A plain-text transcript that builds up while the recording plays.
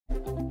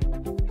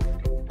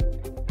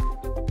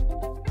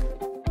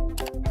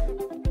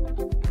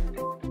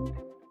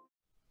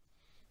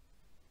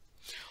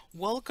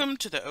Welcome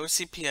to the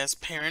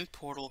OCPS Parent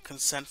Portal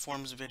Consent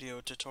Forms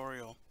video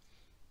tutorial.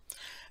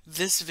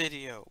 This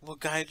video will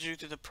guide you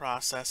through the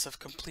process of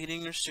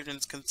completing your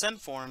students'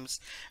 consent forms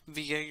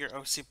via your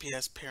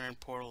OCPS Parent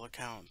Portal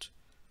account.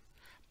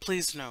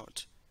 Please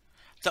note,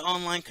 the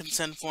online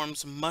consent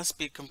forms must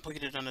be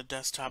completed on a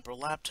desktop or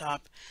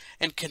laptop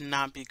and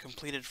cannot be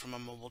completed from a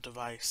mobile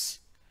device.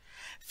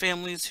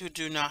 Families who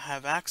do not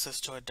have access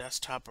to a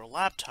desktop or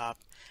laptop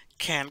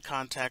can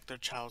contact their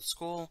child's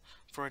school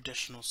for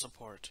additional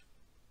support.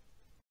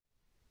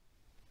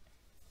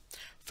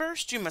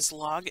 First, you must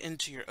log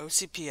into your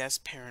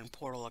OCPS Parent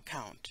Portal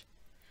account.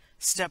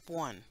 Step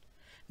 1.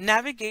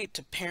 Navigate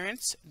to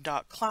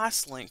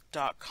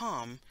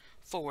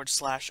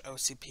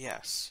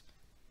parents.classlink.com/OCPS.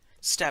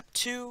 Step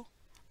 2.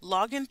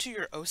 Log into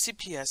your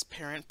OCPS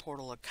Parent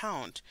Portal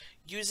account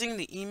using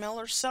the email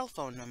or cell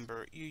phone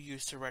number you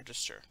used to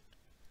register.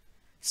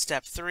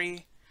 Step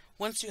 3.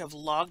 Once you have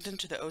logged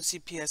into the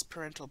OCPS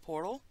Parental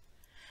Portal,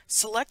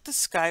 select the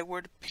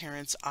Skyward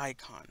Parents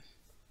icon.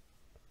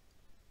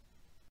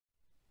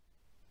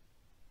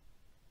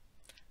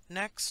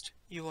 Next,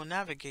 you will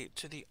navigate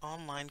to the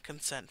online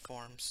consent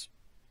forms.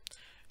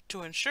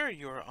 To ensure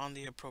you are on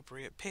the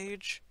appropriate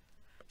page,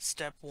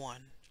 Step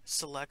 1.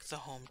 Select the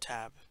Home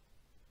tab.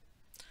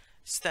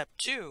 Step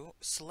 2.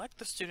 Select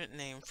the student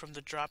name from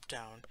the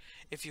drop-down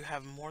if you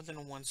have more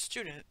than one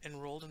student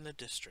enrolled in the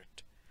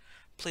district.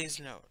 Please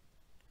note,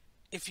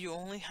 if you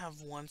only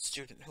have one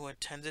student who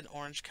attended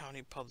Orange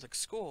County Public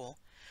School,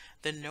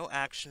 then no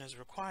action is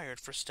required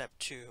for Step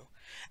 2,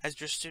 as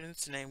your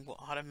student's name will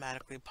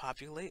automatically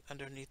populate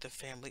underneath the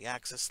Family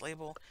Access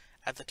label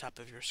at the top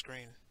of your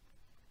screen.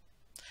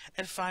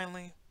 And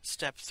finally,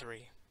 Step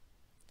 3.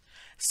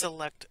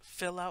 Select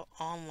Fill Out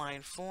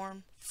Online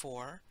Form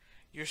for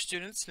your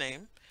student's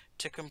name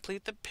to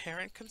complete the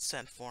Parent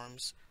Consent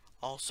Forms,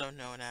 also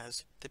known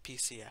as the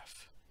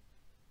PCF.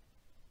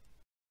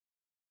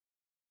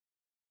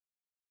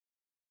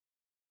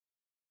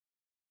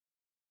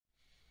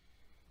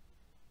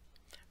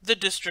 The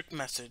district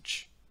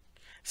message.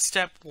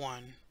 Step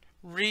 1.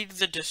 Read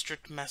the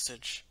district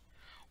message.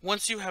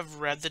 Once you have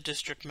read the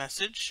district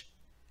message,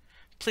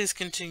 please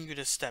continue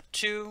to Step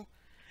 2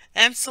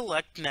 and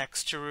select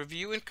Next to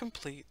review and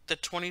complete the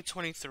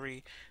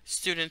 2023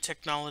 Student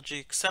Technology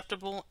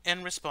Acceptable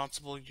and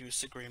Responsible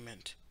Use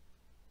Agreement.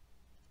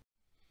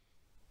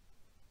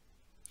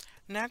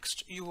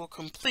 Next, you will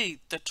complete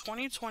the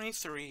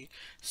 2023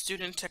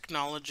 Student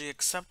Technology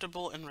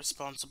Acceptable and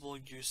Responsible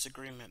Use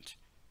Agreement.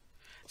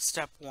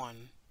 Step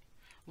 1.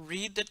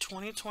 Read the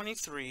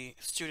 2023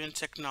 Student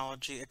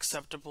Technology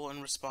Acceptable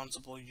and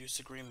Responsible Use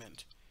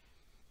Agreement.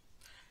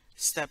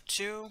 Step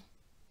 2.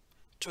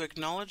 To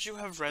acknowledge you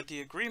have read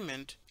the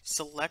agreement,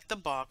 select the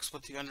box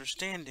with the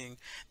understanding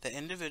that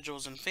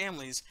individuals and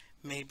families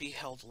may be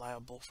held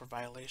liable for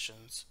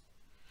violations.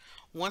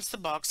 Once the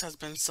box has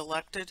been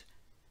selected,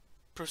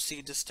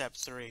 proceed to Step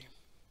 3.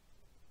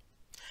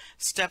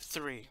 Step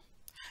 3.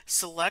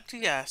 Select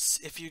Yes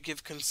if you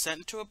give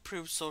consent to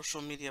approved social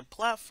media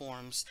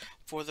platforms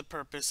for the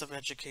purpose of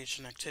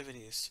education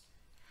activities.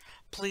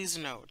 Please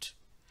note,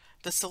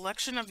 the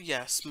selection of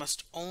Yes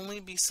must only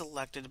be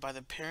selected by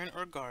the parent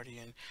or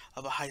guardian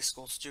of a high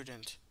school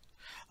student.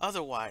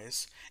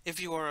 Otherwise,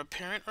 if you are a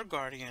parent or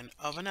guardian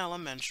of an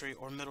elementary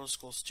or middle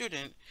school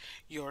student,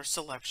 your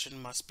selection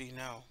must be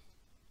No.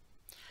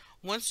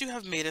 Once you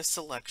have made a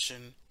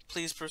selection,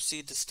 please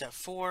proceed to Step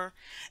 4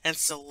 and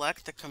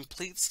select the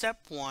Complete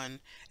Step 1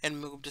 and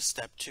Move to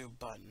Step 2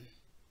 button.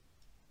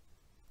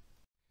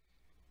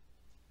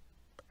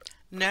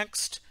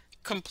 Next,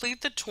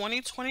 complete the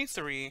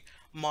 2023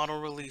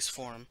 Model Release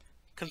Form,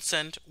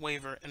 Consent,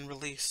 Waiver, and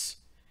Release.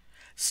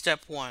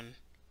 Step 1.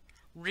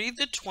 Read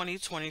the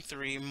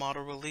 2023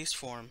 Model Release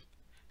Form,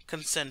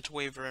 Consent,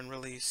 Waiver, and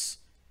Release.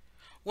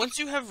 Once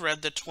you have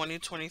read the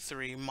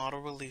 2023 Model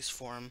Release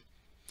Form,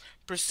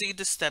 proceed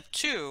to Step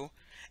 2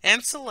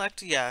 and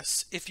select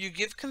Yes if you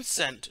give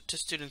consent to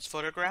students'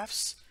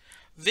 photographs,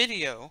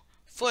 video,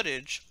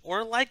 footage,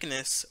 or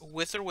likeness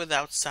with or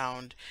without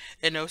sound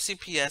in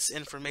OCPS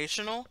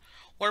informational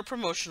or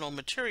promotional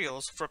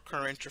materials for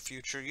current or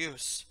future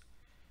use.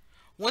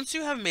 Once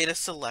you have made a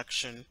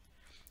selection,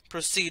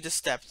 proceed to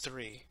Step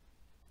 3.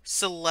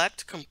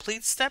 Select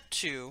Complete Step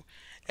 2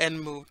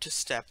 and move to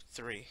Step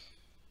 3.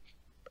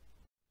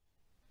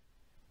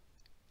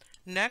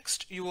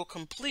 Next, you will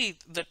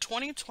complete the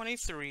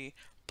 2023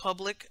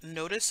 Public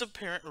Notice of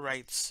Parent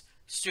Rights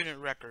Student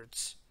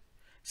Records.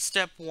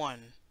 Step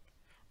 1.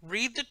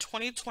 Read the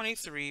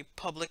 2023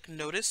 Public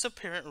Notice of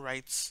Parent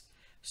Rights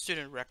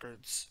Student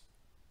Records.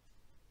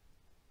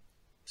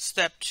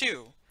 Step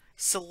 2.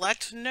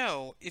 Select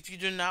No if you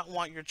do not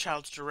want your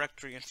child's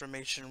directory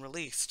information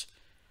released.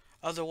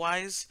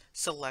 Otherwise,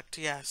 select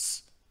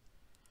Yes.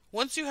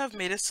 Once you have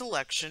made a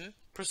selection,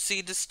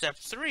 proceed to Step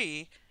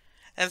 3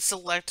 and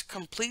select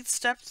Complete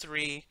Step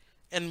 3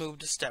 and move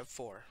to Step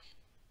 4.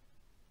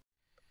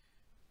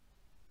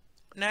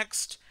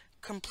 Next,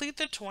 complete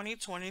the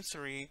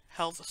 2023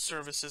 Health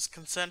Services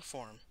Consent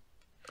Form.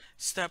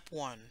 Step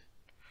 1.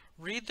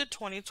 Read the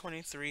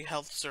 2023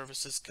 Health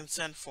Services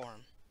Consent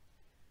Form.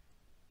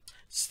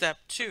 Step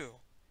 2.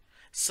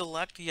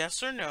 Select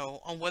yes or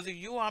no on whether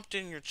you opt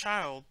in your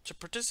child to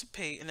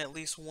participate in at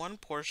least one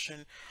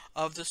portion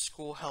of the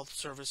school health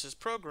services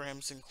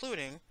programs,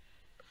 including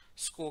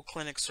school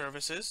clinic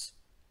services,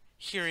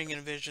 hearing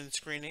and vision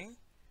screening,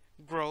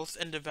 growth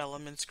and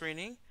development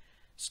screening,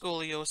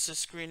 scoliosis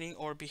screening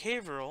or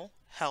behavioral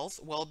health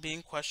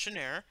well-being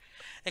questionnaire,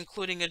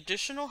 including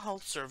additional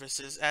health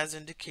services as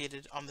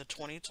indicated on the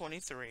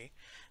 2023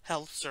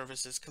 Health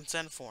Services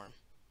Consent Form.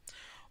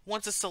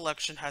 Once a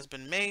selection has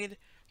been made,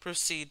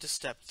 proceed to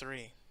Step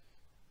 3.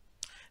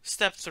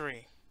 Step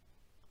 3.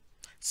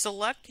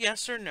 Select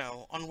yes or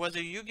no on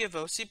whether you give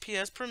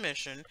OCPS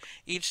permission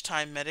each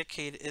time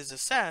Medicaid is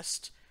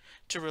assessed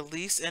to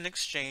release and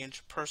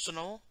exchange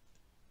personal,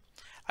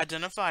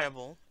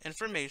 identifiable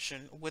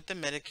information with the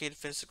Medicaid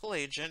physical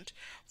agent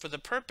for the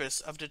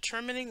purpose of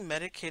determining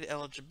Medicaid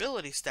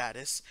eligibility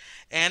status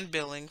and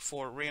billing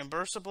for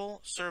reimbursable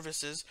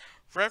services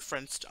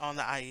referenced on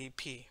the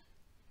IEP.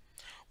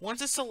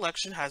 Once a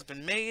selection has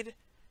been made,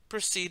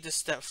 proceed to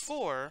Step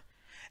 4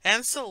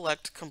 and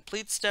select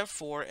Complete Step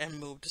 4 and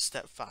move to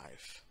Step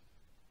 5.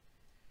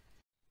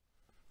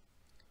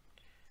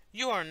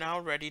 You are now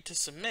ready to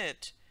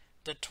submit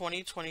the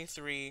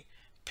 2023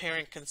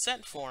 Parent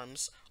Consent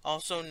Forms,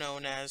 also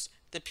known as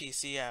the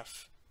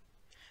PCF.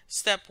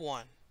 Step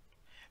 1.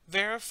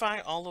 Verify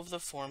all of the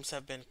forms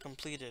have been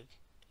completed.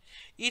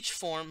 Each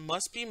form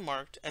must be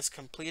marked as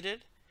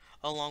completed,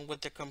 along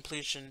with the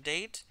completion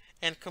date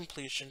and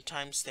completion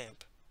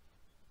timestamp.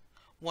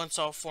 Once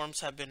all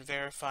forms have been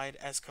verified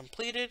as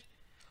completed,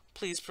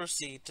 please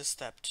proceed to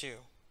Step 2.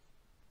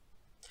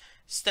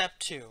 Step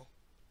 2.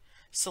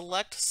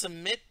 Select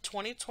Submit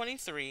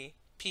 2023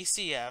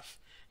 PCF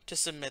to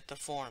submit the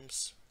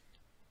forms.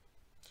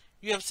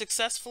 You have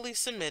successfully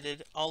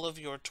submitted all of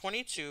your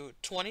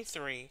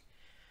 22-23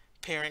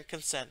 Parent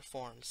Consent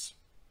Forms.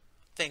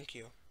 Thank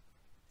you.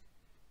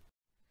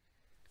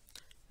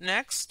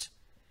 Next,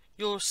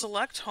 you'll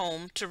select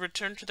Home to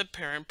return to the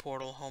Parent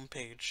Portal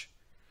homepage.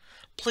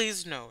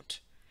 Please note,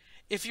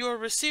 if you are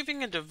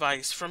receiving a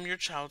device from your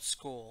child's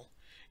school,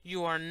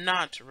 you are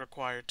not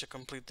required to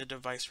complete the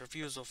device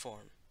refusal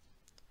form.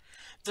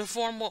 The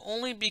form will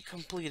only be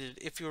completed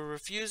if you are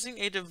refusing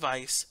a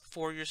device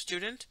for your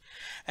student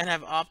and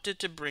have opted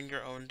to bring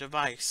your own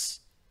device.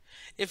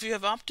 If you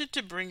have opted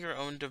to bring your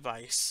own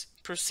device,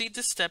 proceed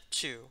to Step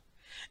 2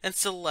 and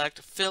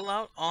select Fill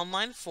Out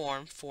Online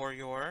Form for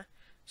your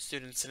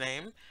student's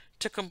name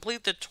to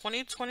complete the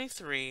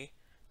 2023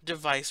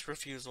 Device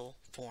Refusal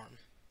Form.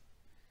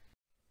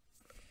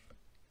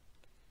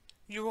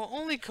 You will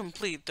only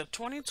complete the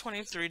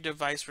 2023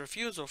 Device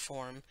Refusal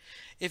Form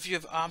if you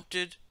have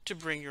opted to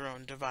bring your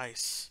own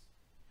device.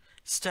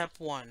 Step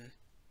 1.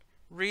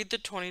 Read the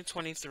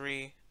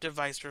 2023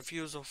 Device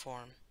Refusal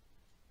Form.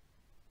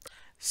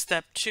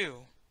 Step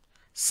 2.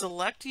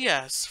 Select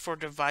Yes for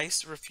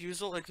Device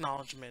Refusal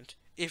Acknowledgement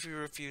if you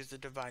refuse the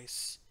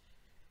device.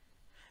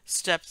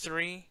 Step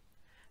 3.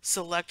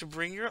 Select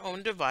Bring Your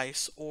Own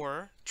Device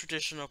or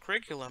Traditional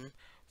Curriculum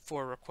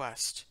for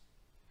request.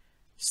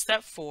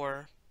 Step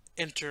 4.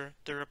 Enter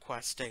the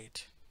request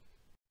date.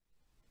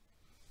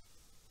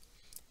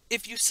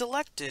 If you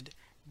selected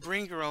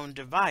Bring Your Own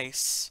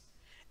Device,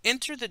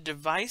 enter the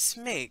device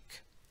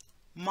make,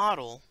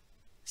 model,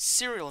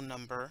 serial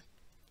number,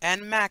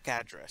 and MAC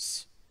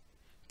address.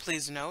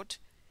 Please note,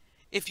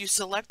 if you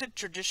selected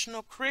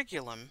Traditional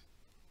Curriculum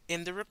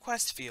in the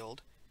request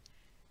field,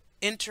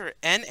 enter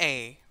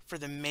NA for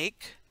the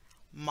make,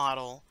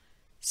 model,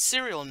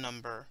 serial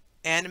number,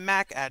 and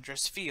MAC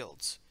address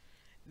fields.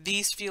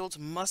 These fields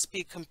must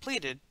be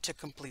completed to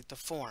complete the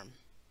form.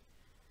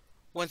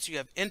 Once you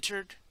have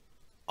entered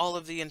all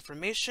of the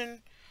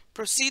information,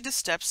 proceed to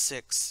Step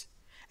 6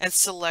 and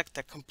select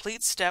the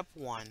Complete Step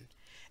 1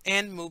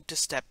 and move to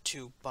Step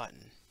 2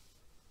 button.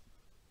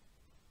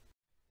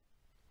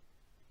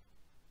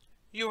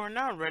 You are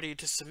now ready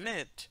to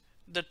submit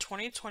the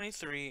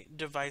 2023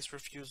 Device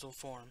Refusal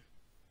Form.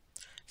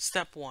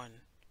 Step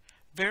 1.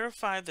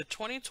 Verify the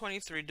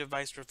 2023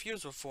 Device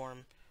Refusal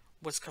Form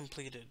was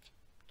completed.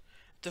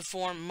 The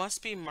form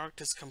must be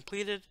marked as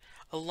completed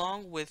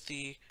along with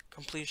the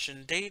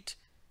completion date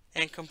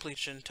and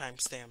completion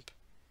timestamp.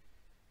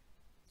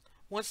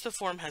 Once the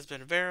form has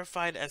been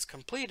verified as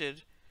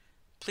completed,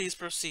 please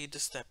proceed to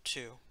Step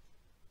 2.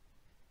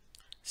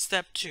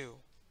 Step 2.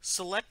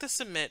 Select the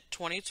Submit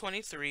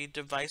 2023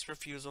 Device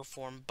Refusal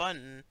Form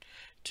button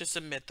to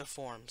submit the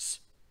forms.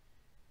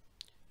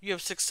 You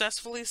have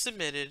successfully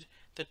submitted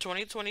the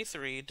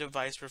 2023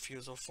 Device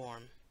Refusal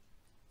Form.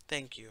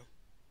 Thank you.